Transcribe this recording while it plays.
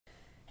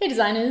Hey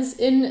designers,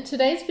 in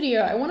today's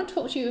video I want to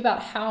talk to you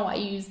about how I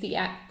use the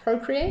app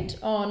Procreate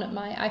on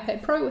my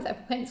iPad Pro with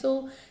Apple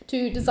Pencil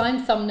to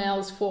design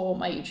thumbnails for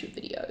my YouTube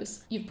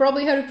videos. You've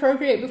probably heard of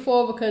Procreate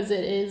before because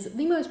it is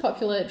the most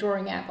popular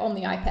drawing app on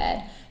the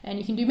iPad and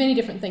you can do many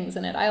different things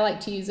in it. I like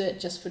to use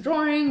it just for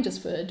drawing,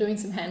 just for doing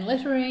some hand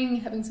lettering,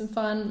 having some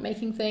fun,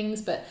 making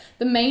things, but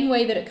the main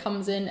way that it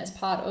comes in as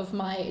part of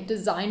my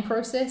design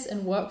process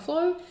and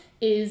workflow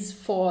is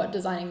for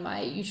designing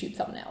my YouTube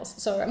thumbnails.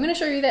 So I'm going to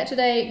show you that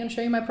today. I'm going to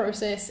show you my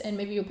process and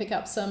maybe you'll pick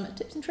up some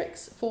tips and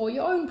tricks for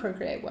your own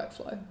Procreate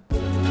workflow.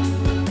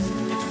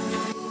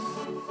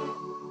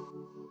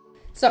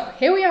 So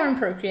here we are in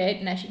Procreate,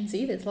 and as you can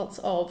see there's lots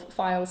of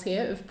files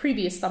here of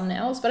previous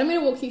thumbnails, but I'm going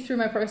to walk you through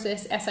my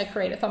process as I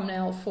create a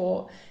thumbnail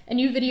for a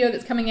new video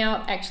that's coming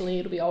out. Actually,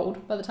 it'll be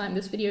old by the time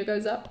this video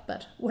goes up,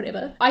 but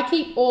whatever. I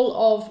keep all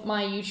of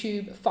my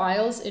YouTube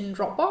files in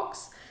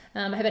Dropbox.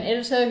 I have an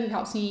editor who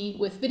helps me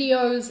with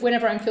videos.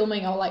 Whenever I'm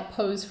filming, I'll like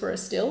pose for a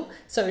still,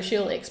 so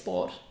she'll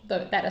export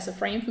that as a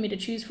frame for me to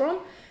choose from.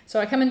 So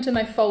I come into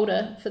my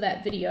folder for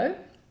that video,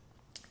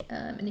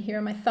 and here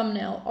are my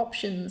thumbnail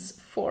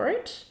options for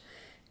it.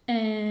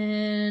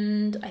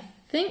 And I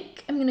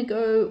think I'm gonna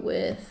go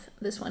with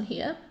this one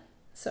here.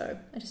 So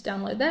I just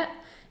download that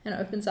and it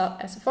opens up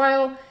as a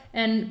file.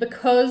 And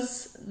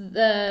because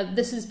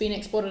this has been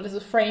exported as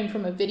a frame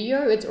from a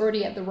video, it's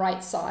already at the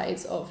right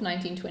size of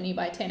 1920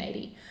 by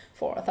 1080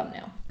 for a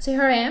thumbnail. So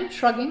here I am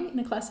shrugging in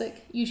a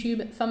classic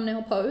YouTube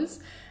thumbnail pose.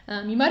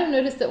 You might have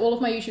noticed that all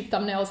of my YouTube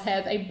thumbnails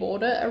have a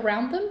border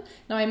around them.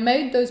 Now I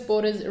made those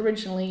borders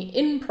originally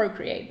in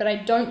Procreate, but I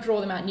don't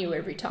draw them out new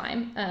every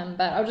time.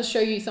 But I'll just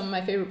show you some of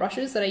my favorite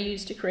brushes that I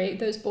use to create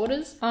those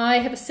borders. I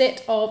have a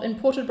set of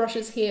imported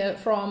brushes here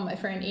from my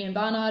friend Ian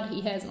Barnard.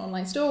 He has an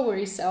online store where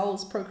he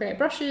sells Procreate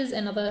brushes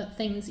and other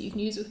things that you can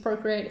use with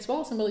Procreate as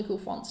well, some really cool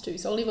fonts too.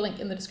 So I'll leave a link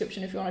in the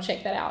description if you want to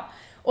check that out.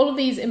 All of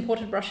these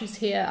imported brushes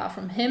here are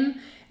from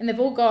him, and they've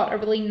all got a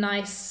really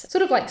nice,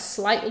 sort of like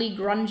slightly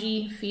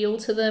grungy feel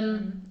to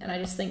them, and I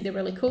just think they're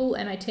really cool,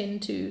 and I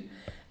tend to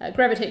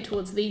gravitate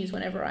towards these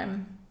whenever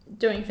I'm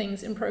doing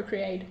things in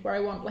Procreate where I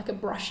want like a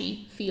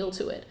brushy feel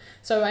to it.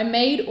 So I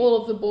made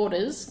all of the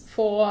borders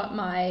for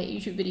my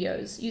YouTube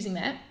videos using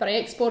that, but I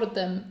exported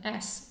them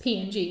as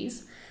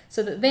PNGs,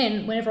 so that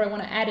then whenever I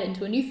want to add it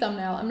into a new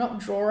thumbnail, I'm not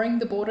drawing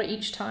the border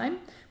each time.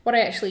 What I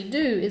actually do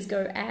is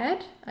go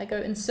add, I go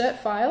insert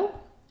file,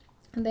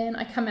 and then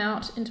I come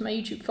out into my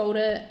YouTube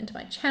folder, into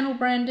my channel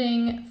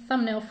branding,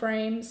 thumbnail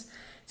frames.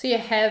 So you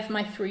have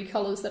my three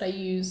colors that I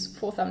use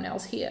for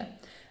thumbnails here.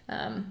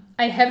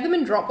 I have them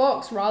in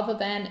Dropbox rather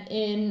than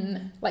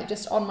in like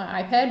just on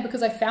my iPad,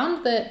 because I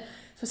found that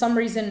for some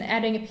reason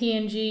adding a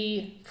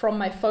PNG from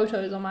my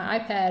photos on my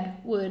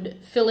iPad would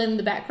fill in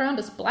the background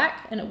as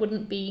black and it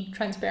wouldn't be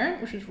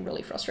transparent, which is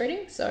really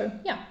frustrating. So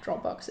yeah,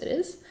 Dropbox it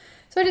is.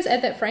 So I just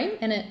add that frame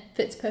and it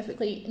fits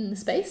perfectly in the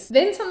space.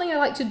 Then something I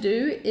like to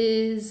do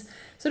is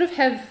sort of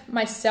have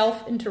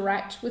myself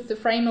interact with the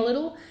frame a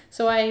little.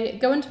 So I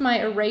go into my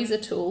eraser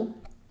tool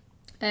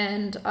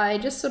and I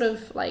just sort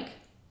of like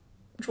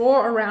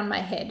draw around my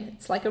head.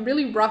 It's like a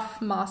really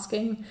rough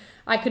masking.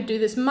 I could do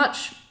this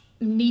much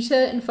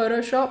neater in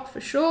Photoshop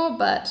for sure,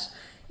 but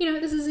you know,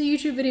 this is a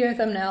YouTube video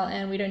thumbnail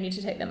and we don't need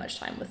to take that much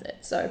time with it.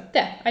 So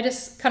yeah, I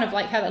just kind of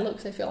like how that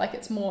looks. I feel like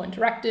it's more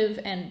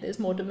interactive and there's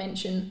more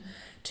dimension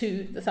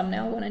to the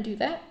thumbnail when I do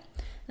that.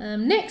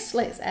 Next,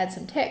 let's add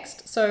some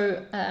text.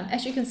 So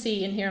as you can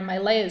see in here in my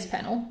layers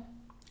panel,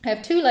 I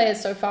have two layers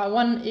so far.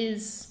 One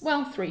is,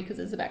 well, three because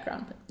there's the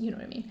background, but you know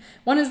what I mean.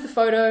 One is the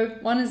photo,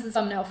 one is the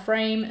thumbnail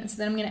frame, and so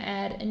then I'm going to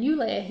add a new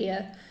layer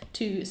here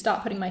to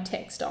start putting my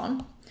text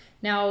on.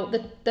 Now,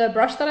 the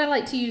brush that I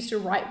like to use to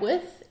write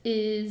with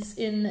is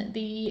in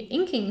the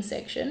inking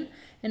section,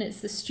 and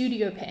it's the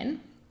Studio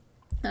Pen.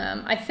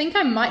 I think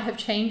I might have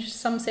changed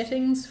some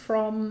settings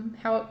from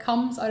how it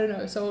comes, I don't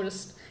know, so I'll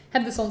just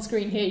have this on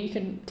screen here. You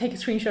can take a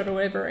screenshot or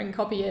whatever and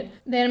copy it.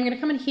 Then I'm going to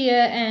come in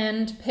here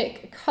and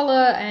pick a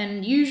color,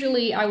 and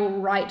usually I will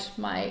write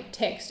my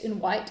text in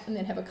white and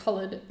then have a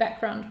colored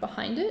background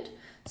behind it.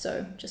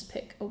 So just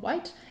pick a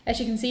white.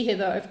 As you can see here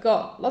though, I've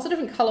got lots of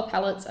different color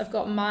palettes. I've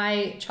got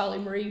my Charlie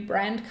Marie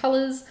brand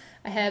colors.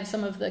 I have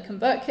some of the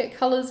ConvertKit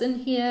colors in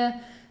here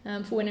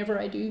for whenever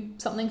I do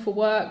something for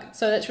work.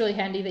 So that's really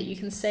handy that you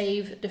can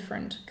save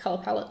different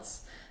color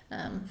palettes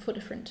for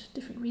different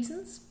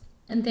reasons.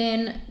 And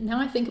then now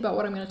I think about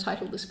what I'm going to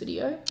title this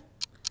video.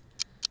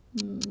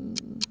 I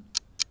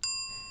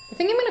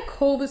think I'm going to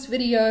call this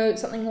video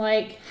something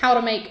like how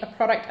to make a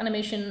product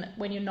animation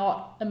when you're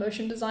not a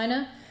motion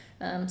designer.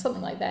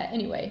 Something like that.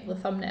 Anyway, the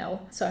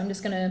thumbnail. So I'm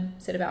just going to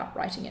set about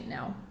writing it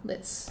now.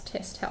 Let's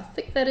test how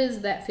thick that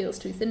is. That feels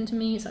too thin to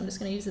me, so I'm just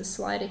going to use this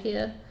slider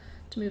here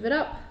to move it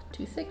up.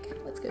 Too thick.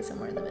 Let's go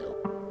somewhere in the middle.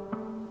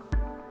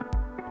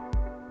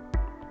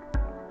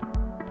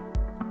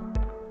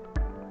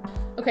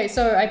 Okay,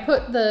 so I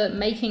put the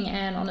making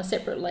an on a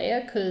separate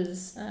layer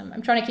because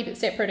I'm trying to keep it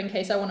separate in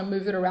case I want to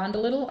move it around a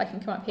little. I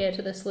can come up here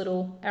to this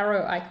little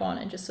arrow icon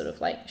and just sort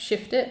of like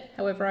shift it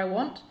however I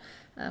want.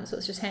 So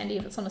it's just handy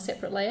if it's on a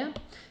separate layer.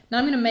 Now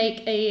I'm going to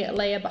make a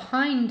layer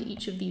behind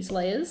each of these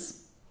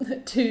layers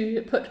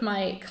to put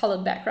my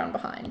colored background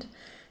behind.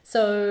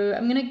 So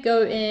I'm going to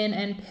go in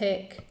and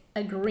pick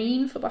a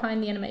green for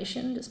behind the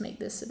animation, just make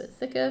this a bit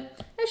thicker.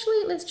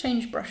 Actually, let's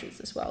change brushes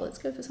as well. Let's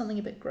go for something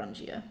a bit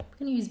grungier. I'm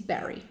going to use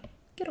Barry.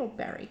 Good old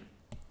Barry.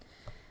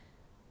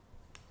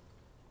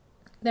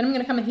 Then I'm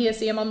going to come in here,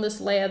 see I'm on this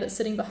layer that's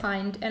sitting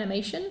behind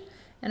animation,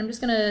 and I'm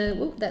just going to,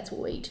 whoop, that's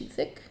way too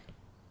thick.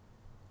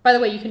 By the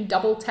way, you can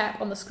double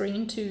tap on the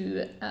screen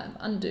to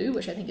undo,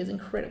 which I think is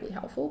incredibly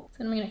helpful. So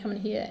then I'm going to come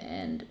in here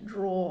and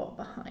draw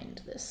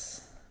behind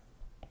this.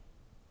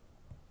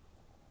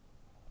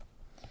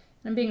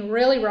 I'm being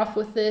really rough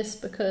with this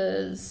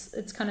because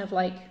it's kind of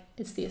like,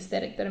 it's the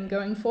aesthetic that I'm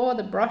going for.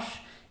 The brush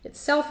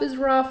itself is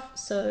rough,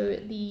 so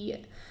the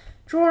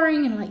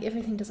drawing and like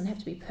everything doesn't have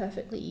to be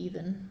perfectly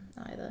even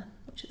either,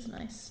 which is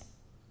nice.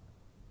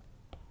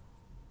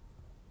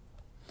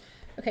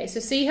 Okay, so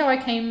see how I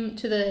came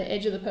to the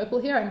edge of the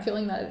purple here? I'm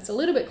feeling that it's a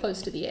little bit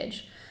close to the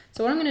edge.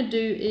 So what I'm going to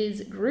do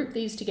is group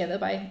these together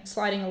by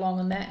sliding along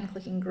on that and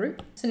clicking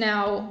group. So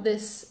now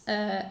this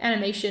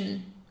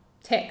animation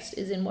text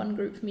is in one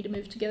group for me to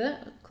move together.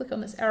 I'll click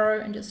on this arrow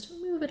and just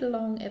move it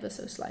along ever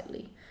so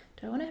slightly.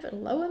 Do I want to have it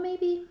lower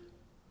maybe?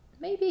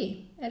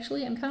 Maybe.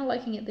 Actually, I'm kind of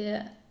liking it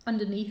there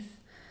underneath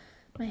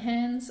my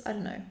hands. I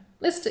don't know.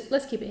 Let's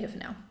keep it here for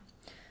now.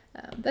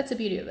 That's the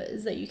beauty of it,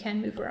 is that you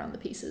can move around the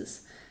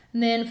pieces.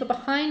 And then for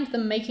behind the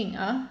making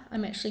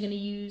I'm actually going to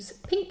use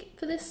pink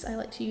for this. I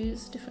like to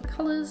use different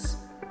colors.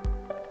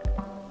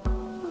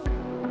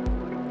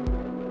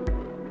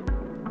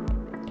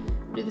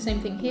 Do the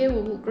same thing here,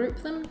 we'll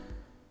group them.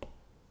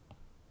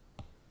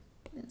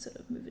 Then sort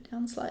of move it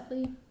down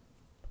slightly.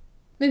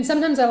 Then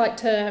sometimes I like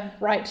to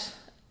write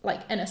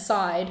like an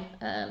aside,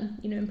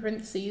 you know, in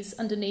parentheses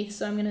underneath.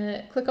 So I'm going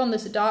to click on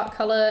this dark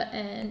color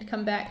and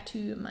come back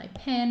to my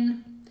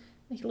pen,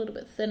 make it a little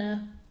bit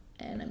thinner,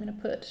 and I'm going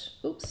to put,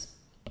 oops,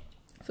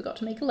 I forgot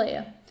to make a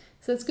layer.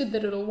 So it's good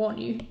that it'll warn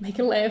you, make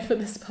a layer for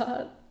this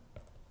part.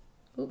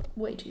 Oop,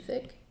 way too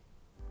thick.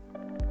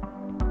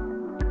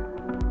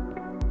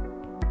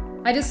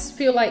 I just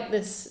feel like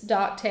this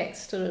dark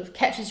text sort of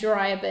catches your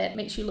eye a bit,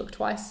 makes you look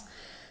twice.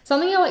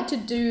 Something I like to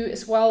do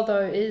as well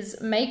though is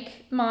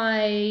make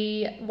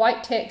my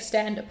white text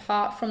stand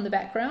apart from the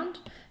background.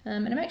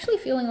 And I'm actually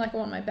feeling like I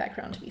want my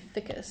background to be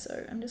thicker,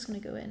 so I'm just going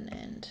to go in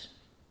and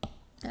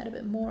add a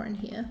bit more in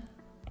here.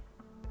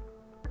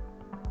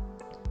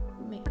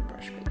 Make the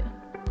brush bigger.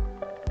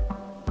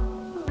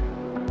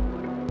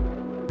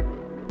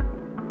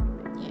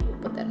 Yeah, we'll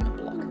put that in a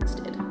block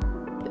instead.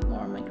 A bit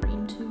more on my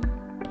green too.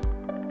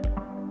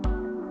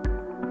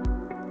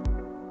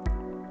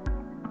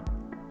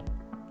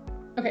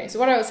 Okay, so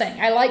what I was saying,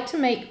 I like to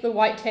make the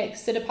white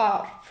text sit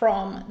apart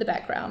from the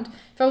background.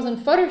 If I was in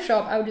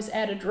Photoshop, I would just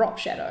add a drop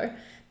shadow,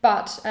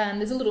 but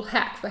there's a little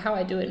hack for how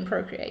I do it in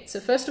Procreate. So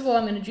first of all,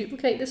 I'm going to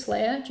duplicate this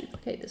layer.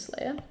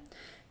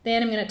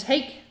 Then I'm going to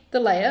take the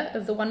layer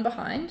of the one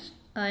behind.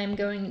 I'm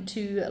going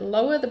to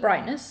lower the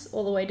brightness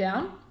all the way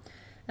down,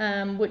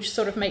 which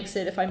sort of makes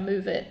it, if I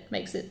move it,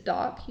 makes it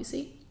dark, you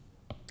see.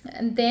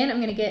 And then I'm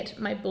going to get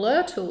my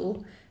blur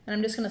tool, and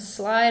I'm just going to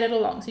slide it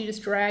along. So you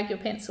just drag your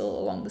pencil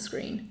along the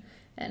screen,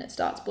 and it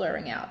starts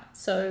blurring out.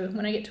 So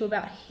when I get to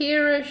about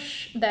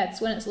here-ish,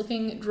 that's when it's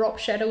looking drop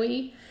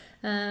shadowy.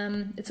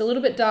 It's a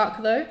little bit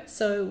dark though,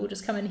 so we'll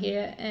just come in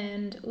here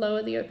and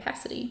lower the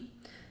opacity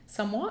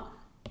somewhat.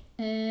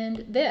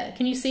 And there,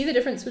 can you see the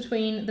difference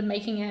between the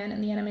making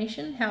and the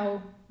animation?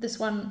 How this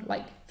one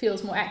like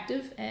feels more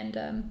active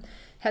and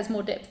has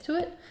more depth to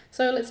it.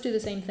 So let's do the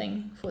same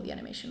thing for the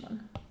animation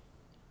one.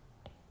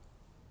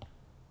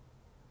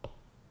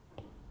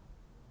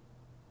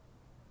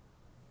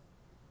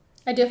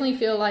 I definitely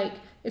feel like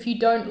if you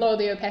don't lower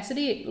the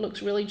opacity, it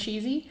looks really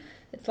cheesy.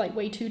 It's like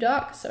way too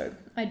dark, so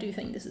I do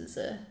think this is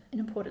an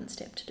important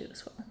step to do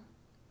as well.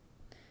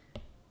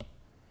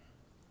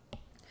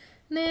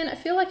 And then I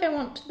feel like I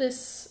want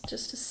this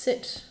just to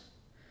sit,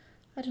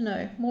 I don't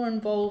know, more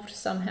involved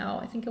somehow.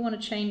 I think I want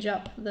to change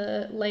up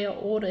the layer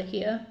order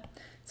here.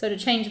 So to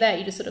change that,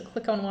 you just sort of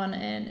click on one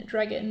and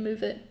drag it and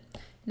move it.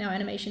 Now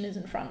animation is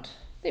in front.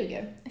 There we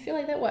go. I feel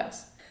like that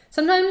works.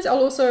 Sometimes I'll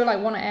also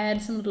like want to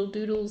add some little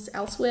doodles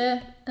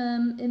elsewhere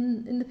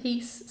in the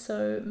piece.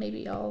 So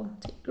maybe I'll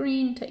take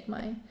green, take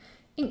my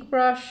ink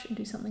brush and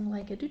do something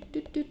like a doot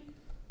doot doot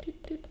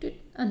doot doot doot.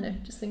 I don't know,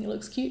 just think it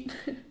looks cute.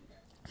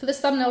 For this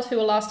thumbnail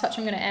tool, last touch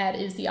I'm going to add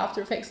is the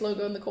After Effects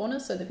logo in the corner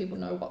so that people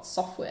know what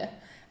software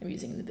I'm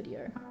using in the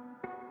video.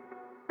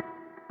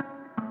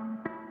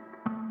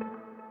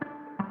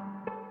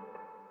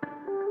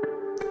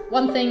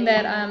 One thing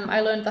that I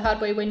learned the hard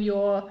way when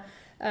you're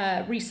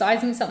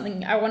resizing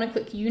something, I want to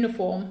click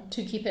uniform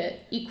to keep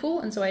it equal,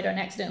 and so I don't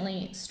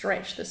accidentally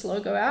stretch this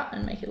logo out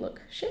and make it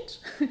look shit.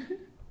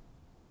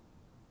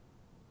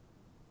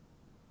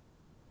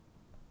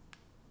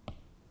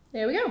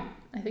 There we go.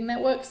 I think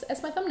that works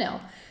as my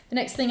thumbnail. The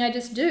next thing I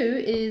just do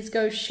is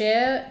go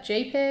share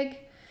JPEG,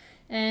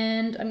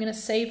 and I'm going to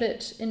save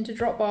it into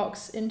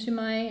Dropbox into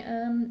my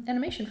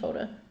animation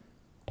folder.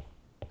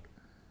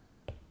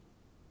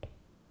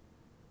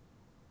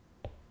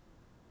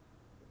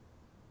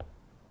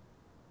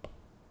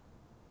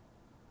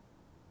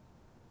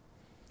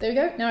 there we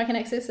go. Now I can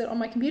access it on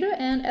my computer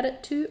and add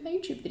it to my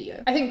YouTube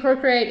video. I think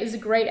Procreate is a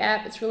great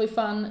app. It's really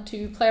fun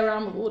to play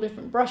around with all the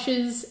different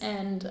brushes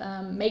and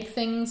make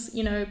things,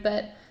 you know,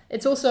 but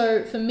it's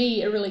also, for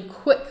me, a really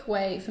quick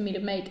way for me to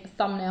make a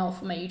thumbnail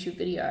for my YouTube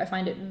video. I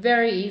find it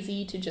very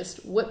easy to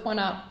just whip one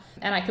up,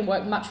 and I can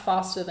work much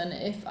faster than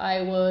if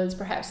I was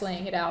perhaps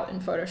laying it out in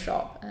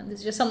Photoshop. And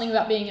there's just something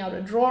about being able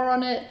to draw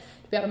on it,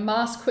 to be able to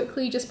mask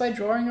quickly just by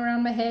drawing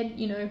around my head,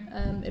 you know,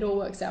 it all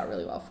works out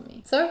really well for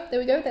me. So there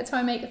we go, that's how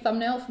I make a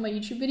thumbnail for my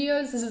YouTube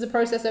videos. This is a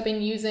process I've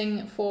been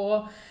using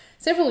for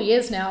several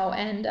years now,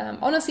 and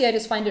honestly, I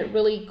just find it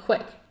really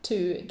quick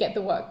to get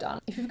the work done.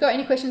 If you've got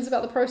any questions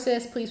about the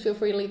process, please feel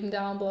free to leave them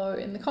down below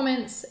in the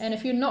comments. And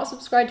if you're not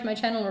subscribed to my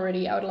channel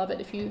already, I would love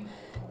it if you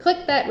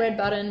click that red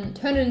button,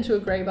 turn it into a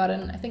gray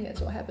button. I think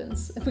that's what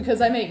happens, because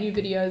I make new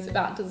videos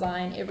about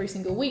design every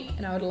single week,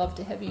 and I would love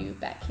to have you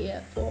back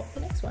here for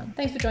the next one.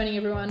 Thanks for joining,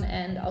 everyone,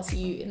 and I'll see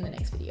you in the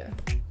next video.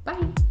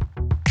 Bye.